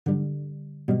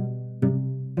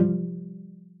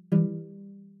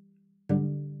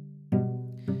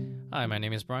Hi, my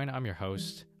name is Brian. I'm your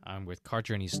host. I'm with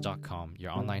cardjourneys.com,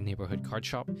 your online neighborhood card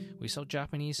shop. We sell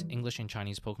Japanese, English, and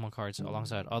Chinese Pokemon cards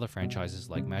alongside other franchises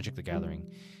like Magic the Gathering,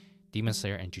 Demon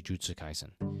Slayer, and Jujutsu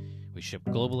Kaisen. We ship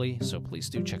globally, so please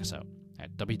do check us out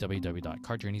at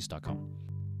www.cardjourneys.com.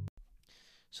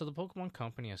 So the Pokemon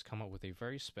Company has come up with a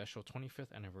very special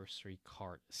 25th anniversary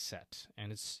card set,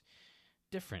 and it's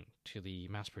different to the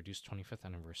mass-produced 25th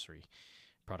anniversary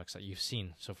products that you've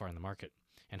seen so far in the market.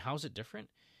 And how is it different?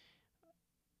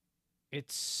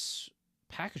 It's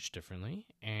packaged differently,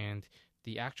 and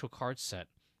the actual card set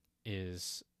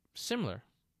is similar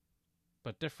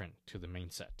but different to the main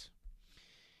set.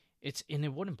 It's in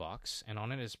a wooden box, and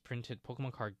on it is printed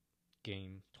Pokemon card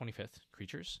game 25th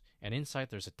creatures, and inside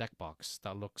there's a deck box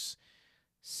that looks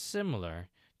similar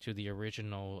to the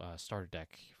original starter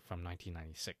deck from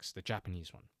 1996, the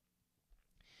Japanese one.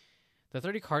 The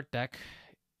 30 card deck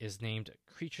is named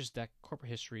Creatures Deck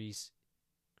Corporate History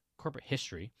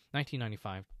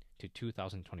 1995 to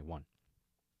 2021.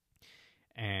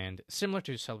 And similar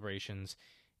to Celebrations,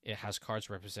 it has cards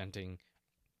representing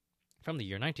from the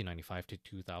year 1995 to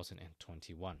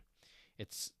 2021.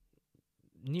 It's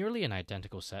nearly an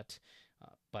identical set,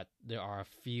 but there are a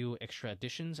few extra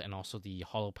additions, and also the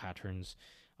holo patterns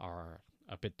are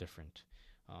a bit different.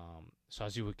 So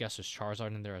as you would guess, there's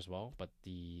Charizard in there as well, but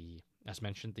as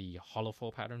mentioned, the holo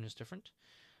foil pattern is different.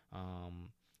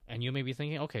 And you may be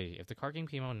thinking, okay, if the card game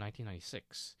came out in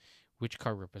 1996, which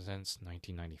card represents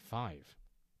 1995?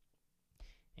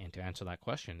 And to answer that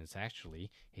question, it's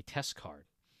actually a test card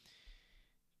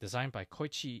designed by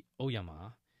Koichi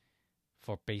Oyama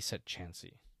for Beta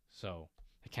Chansey. So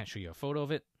I can't show you a photo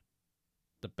of it.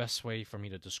 The best way for me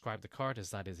to describe the card is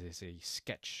that it is a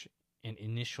sketch, an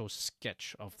initial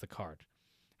sketch of the card,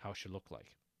 how it should look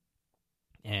like.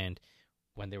 And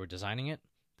when they were designing it,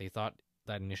 they thought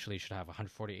that initially should have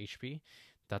 140 HP,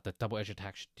 that the double edge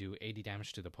attack should do 80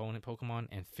 damage to the opponent Pokemon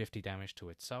and 50 damage to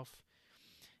itself,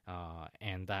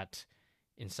 and that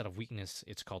instead of weakness,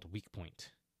 it's called weak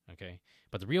point. Okay,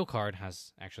 but the real card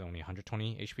has actually only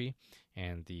 120 HP,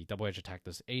 and the double edge attack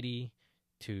does 80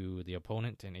 to the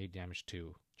opponent and 80 damage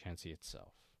to Chansey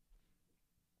itself.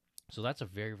 So that's a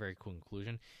very, very cool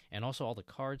inclusion. And also all the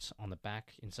cards on the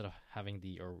back, instead of having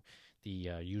the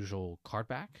usual card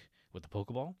back with the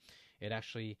Pokeball, it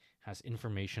actually has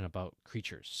information about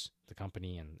creatures, the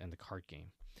company, and the card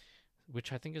game,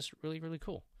 which I think is really, really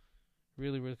cool.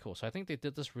 Really, really cool. So I think they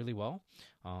did this really well.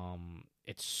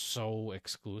 It's so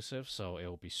exclusive, so it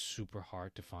will be super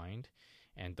hard to find.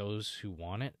 And those who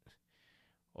want it,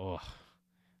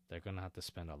 they're going to have to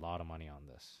spend a lot of money on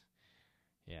this.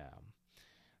 Yeah.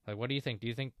 Like, what do you think? Do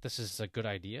you think this is a good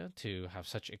idea to have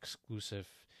such exclusive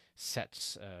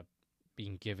sets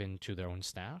being given to their own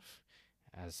staff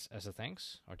as a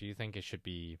thanks? Or do you think it should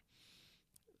be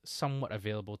somewhat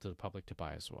available to the public to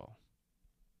buy as well?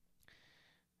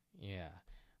 Yeah,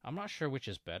 I'm not sure which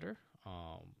is better,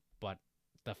 but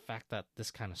the fact that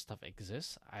this kind of stuff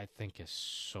exists, I think is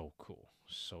so cool,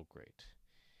 so great.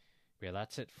 Yeah,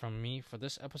 that's it from me for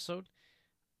this episode.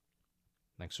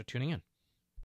 Thanks for tuning in.